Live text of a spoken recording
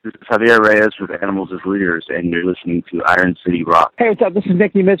This is Javier Reyes with Animals as Leaders, and you're listening to Iron City Rock. Hey, what's up? This is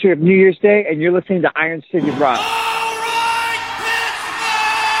Nikki Misery of New Year's Day, and you're listening to Iron City Rock.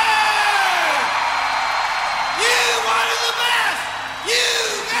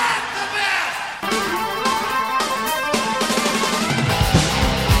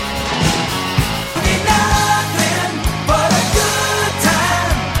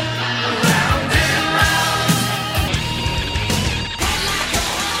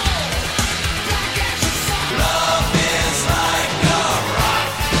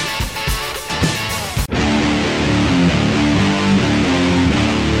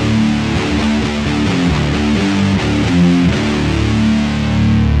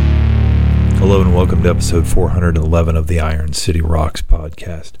 Hello and welcome to episode 411 of the Iron City Rocks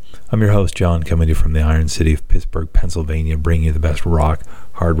podcast. I'm your host, John, coming to you from the Iron City of Pittsburgh, Pennsylvania, bringing you the best rock,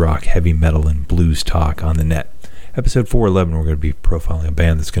 hard rock, heavy metal, and blues talk on the net. Episode 411, we're going to be profiling a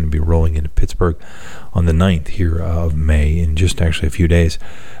band that's going to be rolling into Pittsburgh on the 9th here of May in just actually a few days.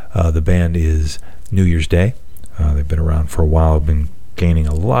 The band is New Year's Day. They've been around for a while, have been gaining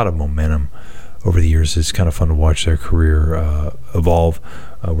a lot of momentum over the years. It's kind of fun to watch their career evolve.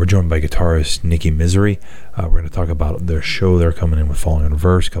 We're joined by guitarist Nikki Misery. We're going to talk about their show. They're coming in with Falling in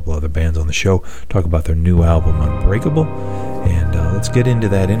Reverse, a couple other bands on the show, talk about their new album, Unbreakable, and let's get into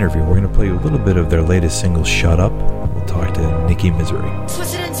that interview. We're going to play a little bit of their latest single, Shut Up. We'll talk to Nikki Misery.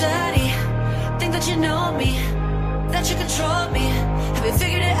 Twisted and dirty, think that you know me, that you control me. Have you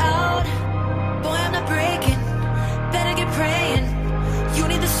figured it out? Boy, I'm not breaking, better get praying. You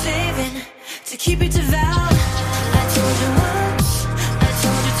need the saving to keep it devout. I told you once, I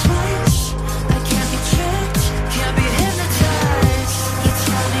told you twice, I can't be tricked, can't be hypnotized. You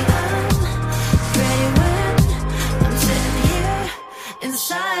tell me I'm ready when I'm sitting here in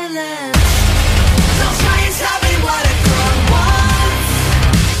silence. Don't try and tell me what a girl wants,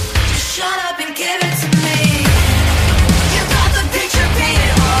 just shut up and give it to me. You got the picture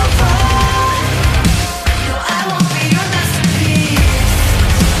painted all wrong. No, I won't be your masterpiece.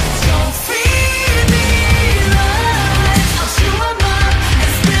 Don't feed me lies, I'll chew 'em up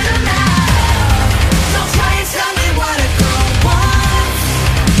and spit 'em out. Don't try and tell me what a girl wants,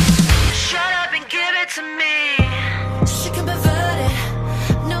 shut up and give it to me. Sick and perverted,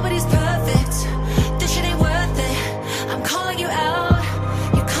 nobody's perfect, this shit ain't worth it. I'm calling you out,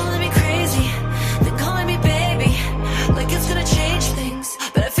 you're calling me crazy, then calling me baby, like it's gonna change things,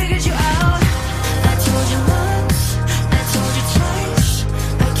 but I figured you out. I told you once, I told you twice,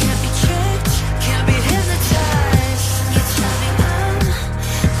 I can't be tricked, can't be hypnotized. You tell me I'm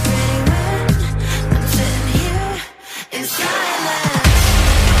ready when I'm sitting here in silence.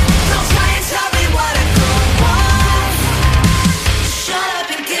 Don't try and tell me what a girl wants, shut up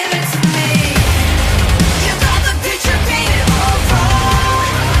and give it to me. You got the picture painted all wrong.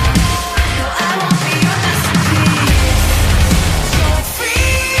 No, I won't be your masterpiece. Don't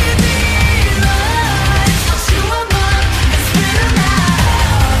feed me lies, I'll chew 'em up and spit 'em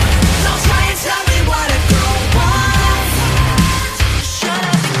out. Don't try and tell me what a girl wants, shut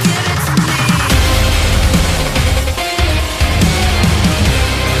up and give it to me.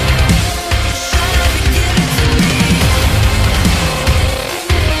 Shut up and give it to me.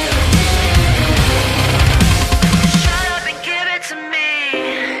 Shut up and give it to me.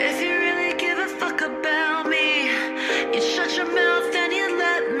 If you really give a fuck about me, you shut your mouth and you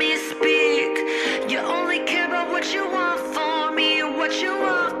let me speak. You only care about what you want for me, what you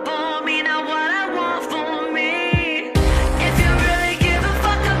want for me, not what I want for me. If you really give a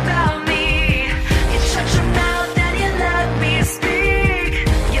fuck about me, you shut your mouth and you let me speak.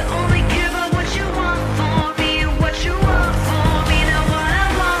 You only care about what you want for me, what you want for me, not what I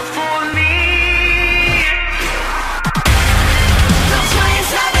want for me. Don't try and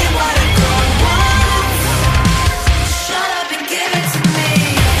tell me what a girl wants, shut up and give it to me.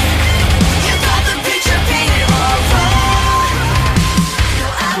 You got the picture painted all wrong. No,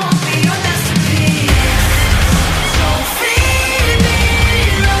 I won't be your masterpiece. Don't feed me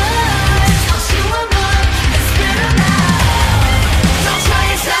lies, I'll chew 'em up and spit 'em out. Don't try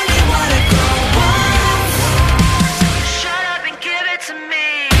and tell me what a girl wants, shut up and give it to me.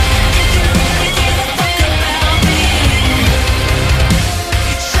 If you really give a fuck about me,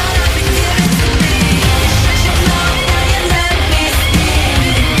 shut up and give it to me. Shut your mouth and you let me speak.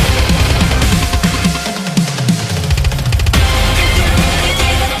 If you really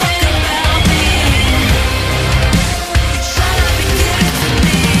give a fuck about me, shut up and give it to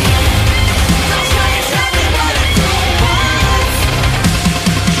me. Don't try and tell me what a girl wants,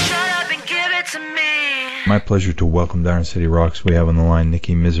 shut up and give it to me. My pleasure to welcome to Iron City Rocks. We have on the line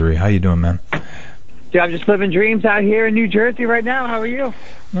Nikki Misery. How you doing, man? Dude, I'm just living dreams out here in New Jersey right now. How are you?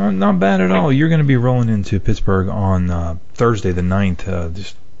 Not bad at all. You're going to be rolling into Pittsburgh on Thursday the 9th,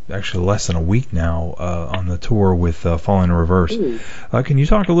 just actually less than a week now, on the tour with Fall in Reverse. Can you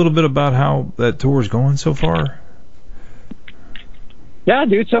talk a little bit about how that tour is going so far? Yeah,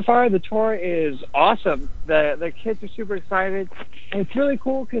 dude, so far the tour is awesome. The kids are super excited. And it's really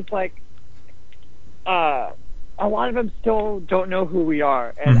cool because, like, a lot of them still don't know who we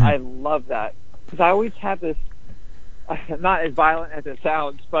are, and I love that. Because I always have this, not as violent as it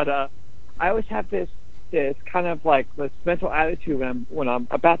sounds, but I always have this kind of like this mental attitude when I'm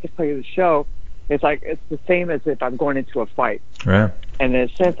about to play the show. It's like it's the same as if I'm going into a fight. Right. And in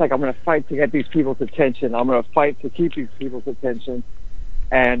a sense, like I'm going to fight to get these people's attention. I'm going to fight to keep these people's attention.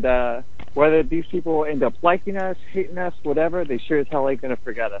 And whether these people end up liking us, hating us, whatever, they sure as hell ain't going to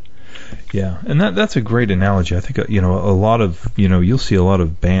forget us. Yeah, and that's a great analogy. I think, a lot of, you'll see a lot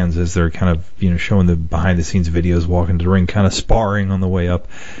of bands as they're kind of, showing the behind-the-scenes videos, walking to the ring, kind of sparring on the way up.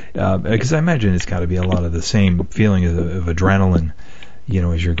 Because I imagine it's got to be a lot of the same feeling of adrenaline,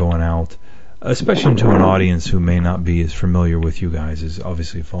 as you're going out. Especially to an audience who may not be as familiar with you guys as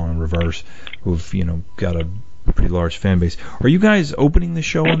obviously Fall in Reverse, who've, got a pretty large fan base. Are you guys opening the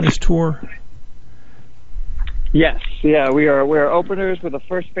show on this tour? Yes, yeah, we're openers with the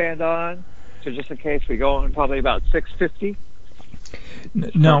first band on. So just in case, we go on probably about 6:50.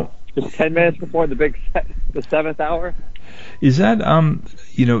 Now, just 10 minutes before the big the 7th hour. Is that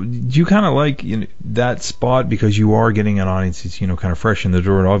do you kind of like that spot because you are getting an audience that's kind of fresh in the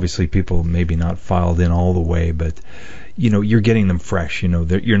door, and obviously people maybe not filed in all the way, but you're getting them fresh.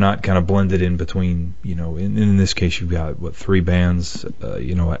 You're not kind of blended in between. In this case, you've got 3 bands,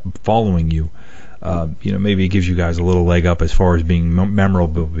 following you. Maybe it gives you guys a little leg up as far as being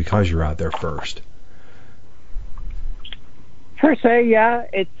memorable because you're out there first. Per se, yeah.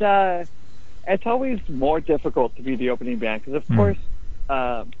 It's always more difficult to be the opening band because, of course,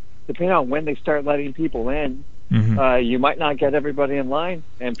 depending on when they start letting people in, you might not get everybody in line,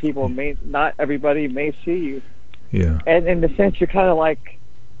 and not everybody may see you. Yeah. And in the sense, you're kind of like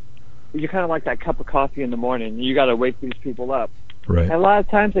that cup of coffee in the morning. You got to wake these people up. Right. And a lot of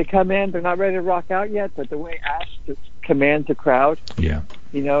times they come in, they're not ready to rock out yet, but the way Ash just commands the crowd,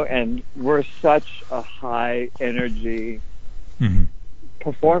 and we're such a high energy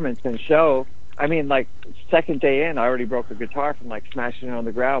performance and show. I mean, like, second day in, I already broke a guitar from like smashing it on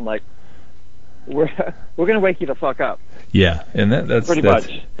the ground. Like, we're gonna wake you the fuck up. Yeah, and that's pretty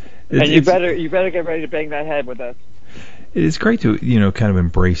much. And you better get ready to bang that head with us. It's great to kind of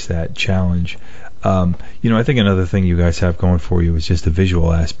embrace that challenge. I think another thing you guys have going for you is just the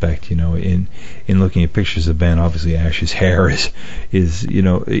visual aspect. In looking at pictures of Ben, obviously Ash's hair is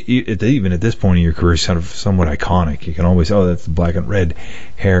even at this point in your career sort of somewhat iconic. You can always that's the black and red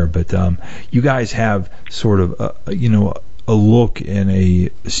hair, but you guys have sort of a look and a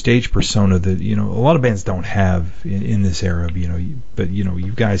stage persona that a lot of bands don't have in this era. But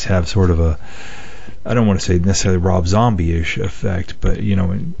you guys have sort of a, I don't want to say necessarily Rob Zombie-ish effect, but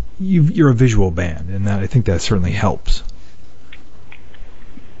you're a visual band, and I think that certainly helps.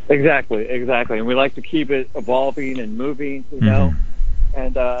 Exactly, and we like to keep it evolving and moving,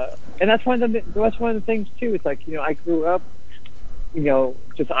 and that's one of the things too. It's like I grew up,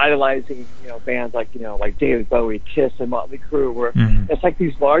 just idolizing bands like like David Bowie, Kiss, and Motley Crue, where it's like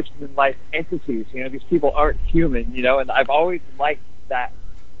these larger than life entities. These people aren't human, and I've always liked that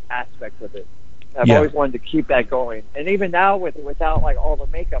aspect of it. I've always wanted to keep that going, and even now without like all the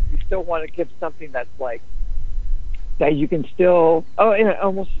makeup, we still want to give something that's like that you can still. In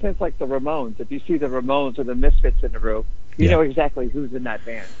almost a sense like the Ramones. If you see the Ramones or the Misfits in the room, you know exactly who's in that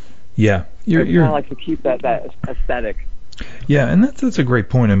band. Yeah, you're kind of like to keep that aesthetic. Yeah, and that's a great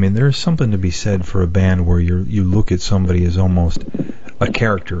point. I mean, there's something to be said for a band where you look at somebody as almost a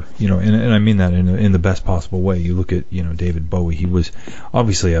character, and I mean that in the best possible way. You look at David Bowie. He was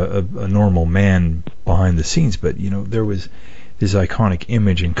obviously a normal man behind the scenes, but there was this iconic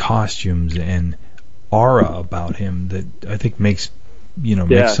image and costumes and aura about him that I think makes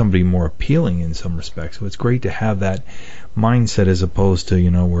somebody more appealing in some respects. So it's great to have that mindset as opposed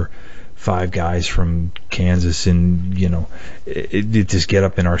to we're 5 guys from Kansas and it just get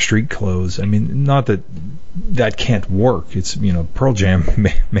up in our street clothes. I mean, not that can't work. It's Pearl Jam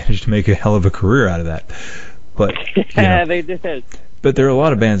managed to make a hell of a career out of that, but they did. But there are a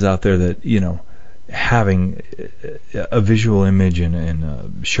lot of bands out there that having a visual image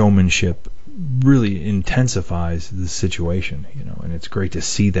and showmanship really intensifies the situation, and it's great to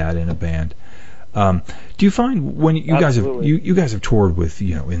see that in a band. Do you find when you guys have toured with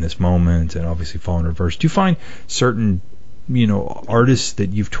in This Moment and obviously Fall in Reverse, do you find certain artists that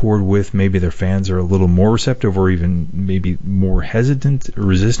you've toured with, maybe their fans are a little more receptive or even maybe more hesitant or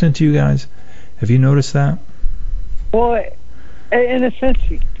resistant to you guys? Have you noticed that? Well, in a sense,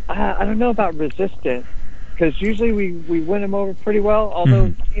 I don't know about resistant, because usually we win them over pretty well,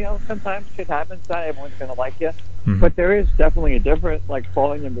 although, sometimes shit happens, not everyone's going to like you. Mm-hmm. But there is definitely a difference, like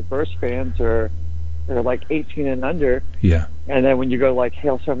Falling in Reverse fans are like 18 and under. Yeah. And then when you go to like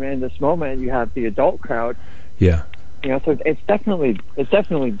Hail Summer in This Moment, you have the adult crowd. Yeah. So it's definitely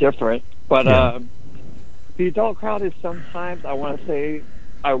different. But the adult crowd is sometimes, I want to say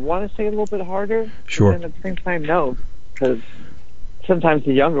a little bit harder. Sure. And at the same time, no, because sometimes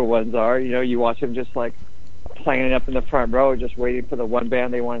the younger ones are. You watch them just like playing up in the front row, just waiting for the one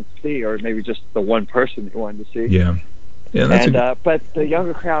band they wanted to see, or maybe just the one person they wanted to see. Yeah. Yeah, that's but the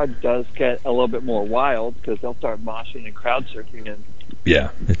younger crowd does get a little bit more wild, because they'll start moshing and crowd surfing, and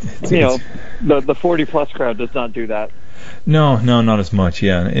the 40-plus crowd does not do that. No, not as much.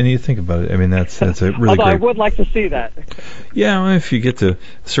 Yeah, and you think about it. I mean, that's a really Although great. I would like to see that. Yeah, well, if you get to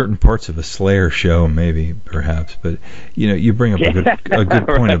certain parts of a Slayer show, maybe, perhaps. But you bring up a good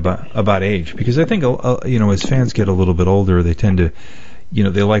point right. about age, because I think as fans get a little bit older, they tend to,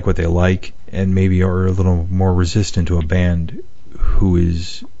 they like what they like, and maybe are a little more resistant to a band who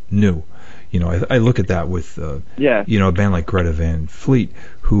is new. I look at that with a band like Greta Van Fleet,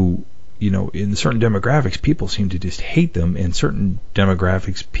 who, in certain demographics, people seem to just hate them. In certain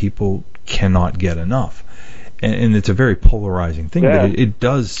demographics, people cannot get enough. And it's a very polarizing thing, but it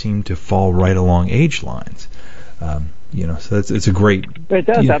does seem to fall right along age lines. So it's a great... It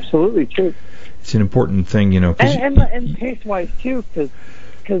does, absolutely true. It's an important thing, And taste-wise, too, because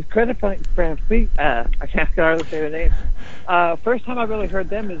Greta Van Fleet, I can't hardly say their name. First time I really heard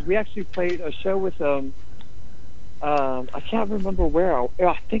them is we actually played a show with them. I can't remember where.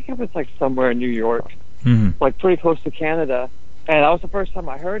 I think it was like somewhere in New York, like pretty close to Canada. And that was the first time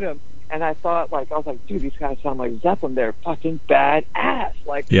I heard them. And I thought, I was like, dude, these guys sound like Zeppelin. They're fucking badass.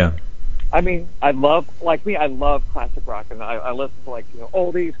 Yeah. I mean, I love classic rock, and I listen to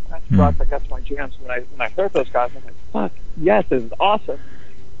oldies, classic rock. Like that's my jam. So when I heard those guys, I was like, fuck, yes, this is awesome.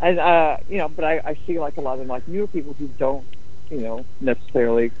 And but I see a lot of newer people who don't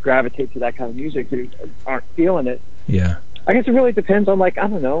necessarily gravitate to that kind of music, who aren't feeling it. Yeah. I guess it really depends on I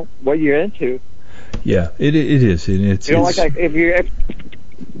don't know what you're into. Yeah, it is. It's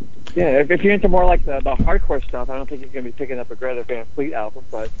if you're into more the hardcore stuff, I don't think you're going to be picking up a Greta Van Fleet album.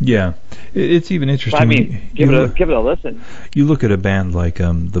 But yeah, it's even interesting. But, I mean, give it a listen. You look at a band like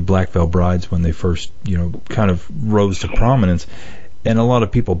the Black Veil Brides when they first kind of rose to prominence, and a lot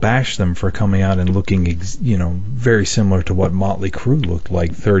of people bash them for coming out and looking very similar to what Motley Crue looked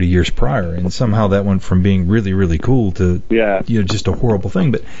like 30 years prior, and somehow that went from being really, really cool to just a horrible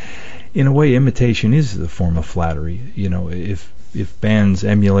thing. But in a way, imitation is a form of flattery. If bands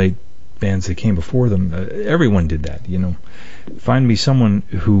emulate bands that came before them, everyone did that. Find me someone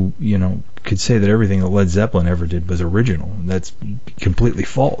who could say that everything that Led Zeppelin ever did was original. That's completely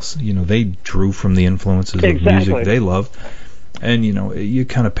false. They drew from the influences of music they loved, and you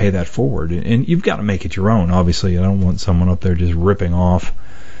kind of pay that forward, and you've got to make it your own. Obviously, I don't want someone up there just ripping off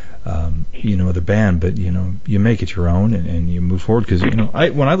the band, but you make it your own, and you move forward. Because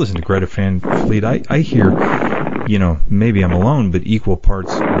when I listen to Greta Van Fleet, I hear maybe I'm alone, but equal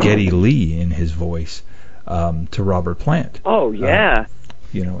parts Geddy Lee in his voice to Robert Plant. Oh yeah.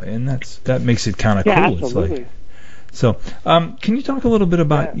 And that makes it kind of cool. Absolutely. Can you talk a little bit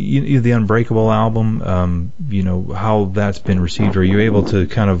about the Unbreakable album? How that's been received. Are you able to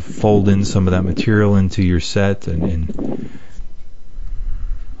kind of fold in some of that material into your set and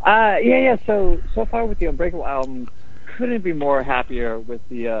So far with the Unbreakable album, couldn't be more happier with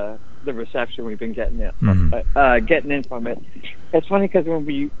the reception we've been getting getting in from it. It's funny because when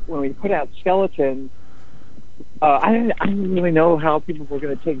we put out Skeleton, I didn't really know how people were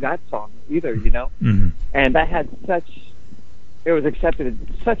going to take that song either, and that had it was accepted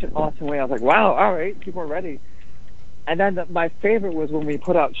in such an awesome way. I was like, wow, all right, people are ready. And then my favorite was when we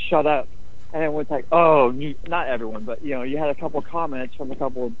put out Shut Up. And it was like, not everyone, but, you had a couple comments from a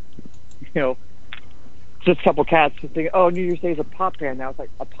couple, just a couple cats saying, New Year's Day is a pop band. Now it's like,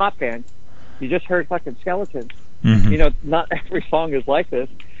 a pop band? You just heard fucking Skeleton. Not every song is like this.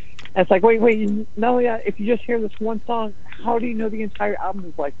 And it's like, wait, if you just hear this one song, how do you know the entire album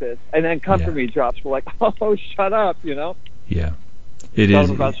is like this? And then Come For Me drops. We're like, shut up, Yeah, it is.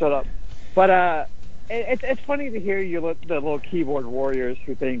 About Shut Up. But it's funny to hear the little keyboard warriors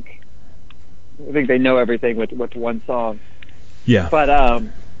who think they know everything with one song. Yeah. But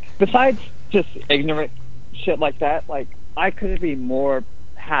besides just ignorant shit like that, I couldn't be more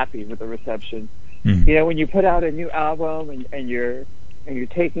happy with the reception. You know, when you put out a new album and you're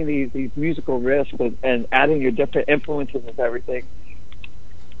taking these musical risks and adding your different influences and everything,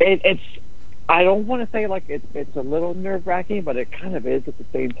 it's I don't want to say like it's a little nerve-wracking, but it kind of is at the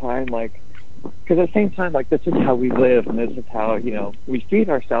same time. Like, because at the same time, like, this is how we live, and this is how, you know, we feed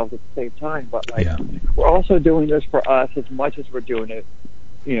ourselves at the same time. But like, we're also doing this for us as much as we're doing it,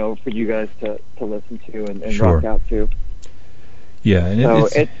 you know, for you guys to listen to and rock out to. Yeah, and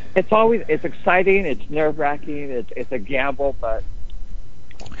so it's always exciting, it's nerve-wracking, it's a gamble, but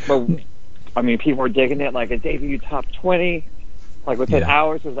I mean, people are digging it. Like, a debut top 20, like within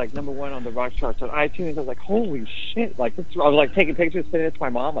hours, it was like #1 on the rock charts on iTunes. I was like, holy shit! Like, I was like taking pictures, sending it to my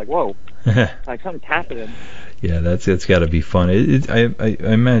mom, like, whoa, like something's happening. Yeah, it's got to be fun. I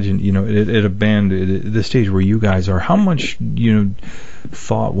imagine, you know, at a band, at the stage where you guys are, how much, you know,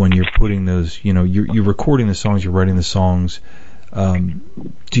 thought when you're putting those, you know, you're recording the songs, you're writing the songs.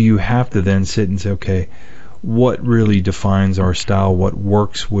 Do you have to then sit and say, okay, what really defines our style? What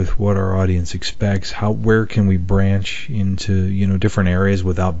works with what our audience expects? Where can we branch into, you know, different areas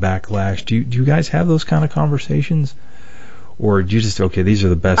without backlash? Do you guys have those kind of conversations, or do you just, okay, these are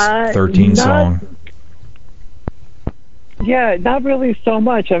the best 13 songs? Yeah, not really so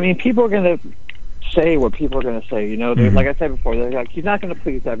much. I mean, people are gonna say what people are gonna say. You know, like I said before, they're like, you're not gonna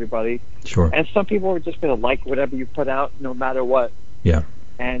please everybody. Sure. And some people are just gonna like whatever you put out, no matter what. Yeah.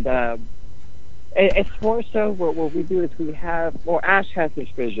 And it's more so what we do is we have, well, Ash has this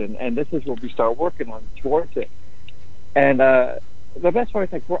vision, and this is what we start working on towards it. And the best part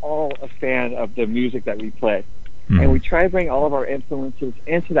is, like, we're all a fan of the music that we play, and we try to bring all of our influences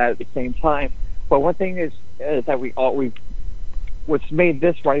into that at the same time. But one thing is that what's made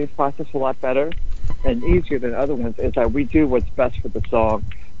this writing process a lot better and easier than other ones is that we do what's best for the song,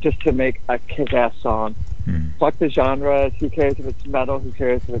 just to make a kick-ass song. Fuck the genres. Who cares if it's metal? Who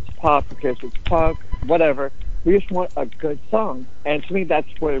cares if it's pop? Who cares if it's punk? Whatever. We just want a good song. And to me, that's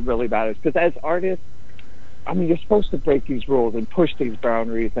what it really matters. Because as artists, I mean, you're supposed to break these rules and push these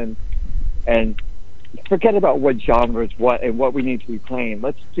boundaries and forget about what genres, what we need to be playing.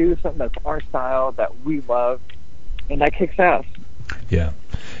 Let's do something that's our style, that we love, and that kicks ass. Yeah,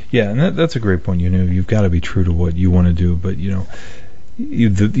 and that's a great point. You know, you've got to be true to what you want to do, but you know,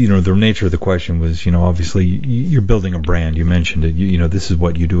 the nature of the question was, you know, obviously you're building a brand. You mentioned it. You know, this is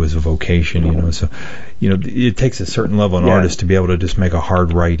what you do as a vocation. You know, so you know it takes a certain level of an artist to be able to just make a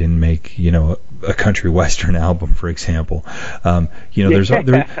hard right and make, you know, a country western album, for example. You know,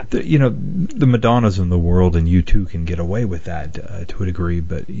 you know, the Madonnas in the world and U2 can get away with that to a degree,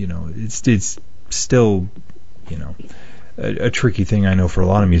 but you know, it's still, you know, a tricky thing, I know, for a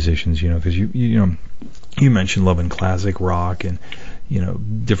lot of musicians. You know, because you know, you mentioned loving classic rock and, you know,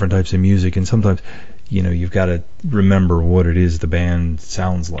 different types of music, and sometimes, you know, you've got to remember what it is the band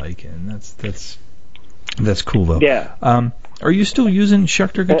sounds like, and that's cool though. Yeah. Are you still using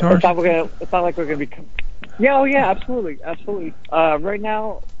Schecter guitars? It's not like we're gonna be. Yeah, oh yeah, absolutely. Right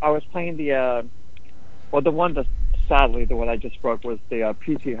now, I was playing the one that, sadly, the one I just broke was the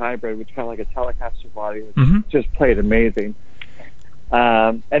PT Hybrid, which is kind of like a Telecaster body, which just played amazing.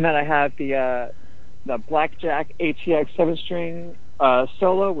 And then I have the Blackjack ATX 7-string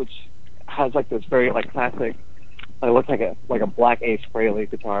solo, which has like this very like classic. It looks like a Black Ace Frehley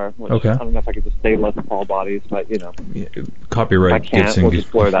guitar. Which I don't know if I could just say Les Paul bodies, but you know. Yeah, copyright Gibson. We'll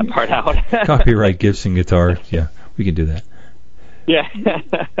just blur that part out. Copyright Gibson guitar. Yeah, we can do that. Yeah.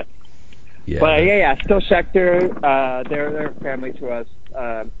 Yeah. But yeah, still Schecter. They're family to us.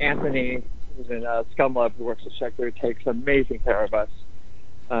 Anthony, who's in Scumlove, who works at Schecter, takes amazing care of us.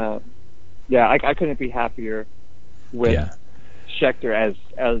 I couldn't be happier with Schecter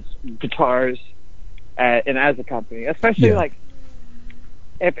as guitars and as a company. Especially like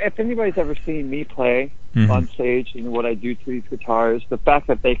if anybody's ever seen me play on stage and what I do to these guitars, the fact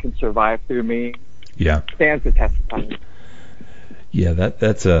that they can survive through me stands the test of time. Yeah,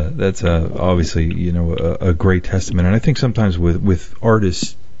 that's obviously, you know, a great testament. And I think sometimes with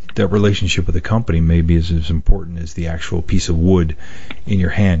artists, that relationship with the company may be as important as the actual piece of wood in your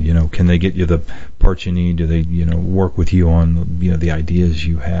hand. You know, can they get you the parts you need? Do they, you know, work with you on, you know, the ideas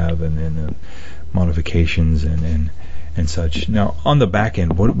you have and modifications and such? Now, on the back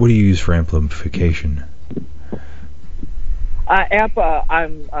end, what do you use for amplification?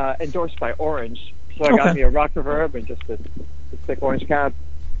 I'm endorsed by Orange, so I got me a Rock Reverb and just a thick orange cab.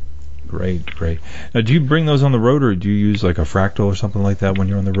 Great. Now, do you bring those on the road, or do you use like a Fractal or something like that when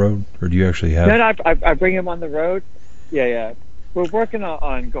you're on the road, or do you actually have? No, I bring them on the road. Yeah. We're working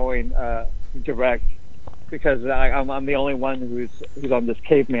on going direct because I'm the only one who's on this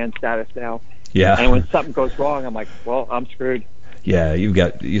caveman status now. Yeah. And when something goes wrong, I'm like, well, I'm screwed. Yeah, you've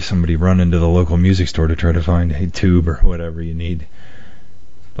got somebody run into the local music store to try to find a tube or whatever you need.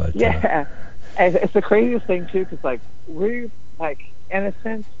 But yeah, and it's the craziest thing too, because like we like in a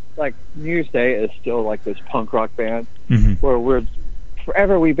sense like New Year's Day is still like this punk rock band where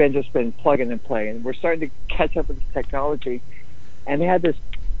we've been plugging and playing. We're starting to catch up with this technology, and they had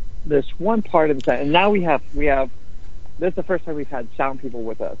this one part of the time, and now we have this is the first time we've had sound people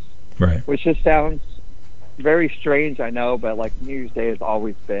with us, right? Which just sounds very strange, I know, but like New Year's Day has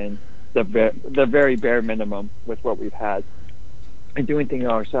always been the very bare minimum with what we've had and doing things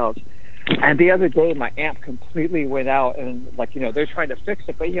ourselves. And the other day my amp completely went out, and like, you know, they're trying to fix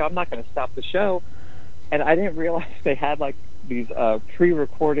it, but you know, I'm not going to stop the show. And I didn't realize they had like these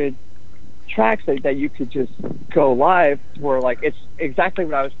pre-recorded tracks that you could just go live, where like it's exactly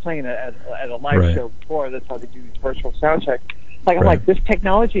what I was playing at a live show before. That's how they do these virtual sound checks. Like I'm like, this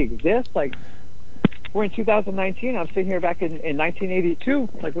technology exists. Like we're in 2019. I'm sitting here back in 1982.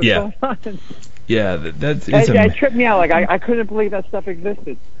 Like what's going on? Yeah, it tripped me out. Like I couldn't believe that stuff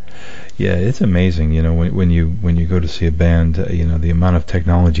existed. Yeah, it's amazing. You know, when you go to see a band, you know, the amount of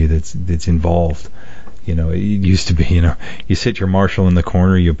technology that's involved. You know, it used to be, you know, you sit your Marshall in the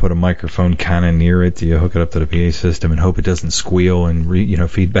corner, you put a microphone kind of near it, you hook it up to the PA system and hope it doesn't squeal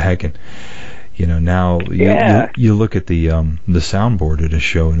and feedback. And you know, now you look at the soundboard at a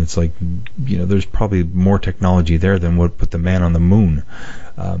show, and it's like, you know, there's probably more technology there than what put the man on the moon.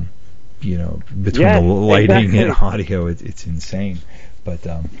 You know, between the lighting and audio, it's insane. But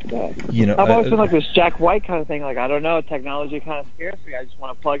you know, I've always been like this Jack White kind of thing. Like, I don't know, technology kind of scares me. I just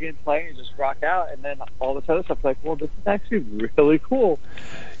want to plug in, play, and just rock out. And then all this other stuff, like, well, this is actually really cool.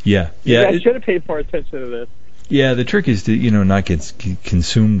 Yeah. I should have paid more attention to this. Yeah, the trick is to, you know, not get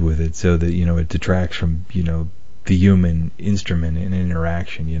consumed with it, so that, you know, it detracts from, you know, the human instrument and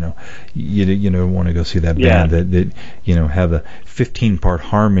interaction. You know, you don't want to go see that band that you know, have a 15-part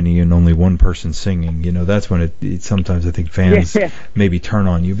harmony and only one person singing. You know, that's when it sometimes I think fans maybe turn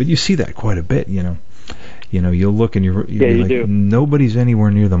on you, but you see that quite a bit. You know, you'll look and you're like, do. Nobody's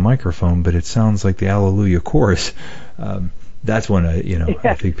anywhere near the microphone, but it sounds like the Alleluia chorus. That's when I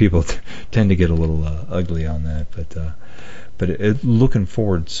think people tend to get a little ugly on that, but looking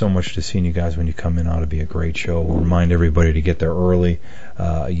forward so much to seeing you guys when you come in. Ought to be a great show. We'll remind everybody to get there early.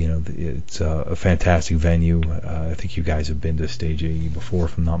 You know, it's a fantastic venue. I think you guys have been to Stage AE before,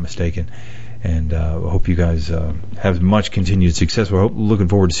 if I'm not mistaken. And I hope you guys have much continued success. We're looking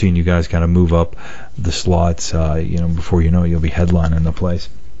forward to seeing you guys kind of move up the slots. You know, before you know it, you'll be headlining the place.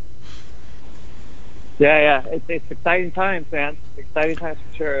 Yeah, it's exciting times, man. Exciting times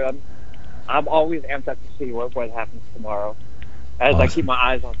for sure. I'm always amped up to see what happens tomorrow, as I keep my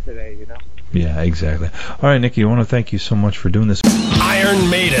eyes on today, you know. Yeah, exactly. All right, Nikki, I want to thank you so much for doing this. Iron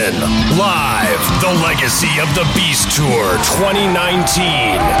Maiden, live, The Legacy of the Beast Tour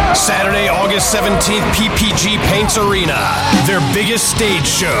 2019. Saturday, August 17th, PPG Paints Arena. Their biggest stage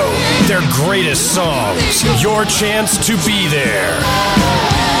show, their greatest songs, your chance to be there.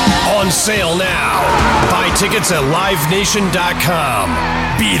 On sale now. Buy tickets at livenation.com.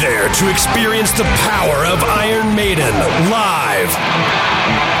 Be there to experience the power of Iron Maiden live.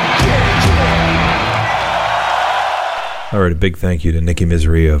 All right, a big thank you to Nikki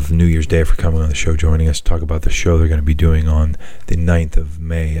Misery of New Year's Day for coming on the show, joining us to talk about the show they're going to be doing on the 9th of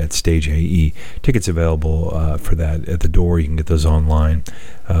May at Stage AE. Tickets available for that at the door. You can get those online.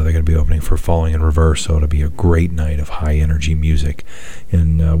 They're going to be opening for Falling in Reverse, so it'll be a great night of high-energy music.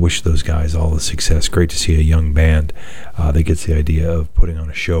 And wish those guys all the success. Great to see a young band that gets the idea of putting on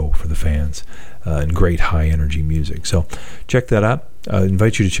a show for the fans and great high-energy music. So check that out. I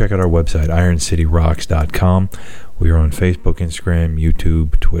invite you to check out our website, IronCityRocks.com. We are on Facebook, Instagram,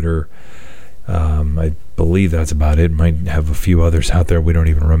 YouTube, Twitter. I believe that's about it. Might have a few others out there we don't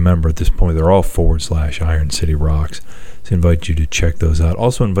even remember at this point. They're all / Iron City Rocks. So invite you to check those out.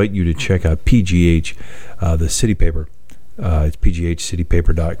 Also invite you to check out PGH, the city paper. It's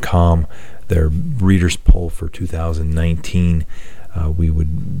pghcitypaper.com. Their readers poll for 2019. We would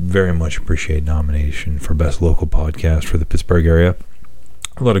very much appreciate nomination for Best Local Podcast for the Pittsburgh area.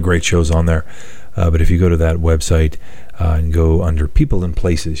 A lot of great shows on there. But if you go to that website and go under People and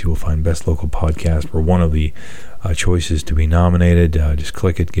Places, you will find Best Local Podcast. We're one of the choices to be nominated. Just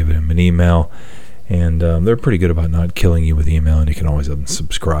click it, give them an email. And they're pretty good about not killing you with email, and you can always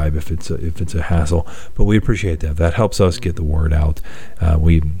unsubscribe if it's a hassle. But we appreciate that. That helps us get the word out.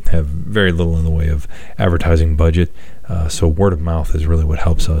 We have very little in the way of advertising budget, so word of mouth is really what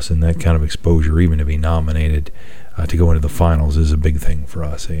helps us, and that kind of exposure, even to be nominated, to go into the finals is a big thing for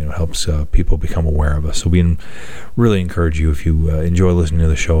us. It helps people become aware of us. So we really encourage you, if you enjoy listening to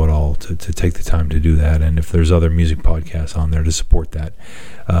the show at all, to take the time to do that. And if there's other music podcasts on there, to support that.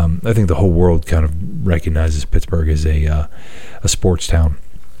 I think the whole world kind of recognizes Pittsburgh as a sports town.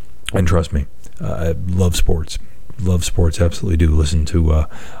 And trust me, I love sports. Love sports, absolutely do. Listen to a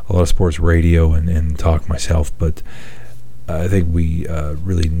lot of sports radio and talk myself, but I think we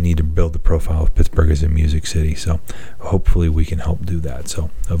really need to build the profile of Pittsburgh as a music city, so hopefully we can help do that.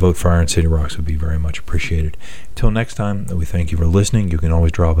 So a vote for Iron City Rocks would be very much appreciated. Until next time, we thank you for listening. You can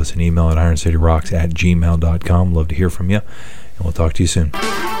always drop us an email at ironcityrocks@gmail.com. Love to hear from you, and we'll talk to you soon.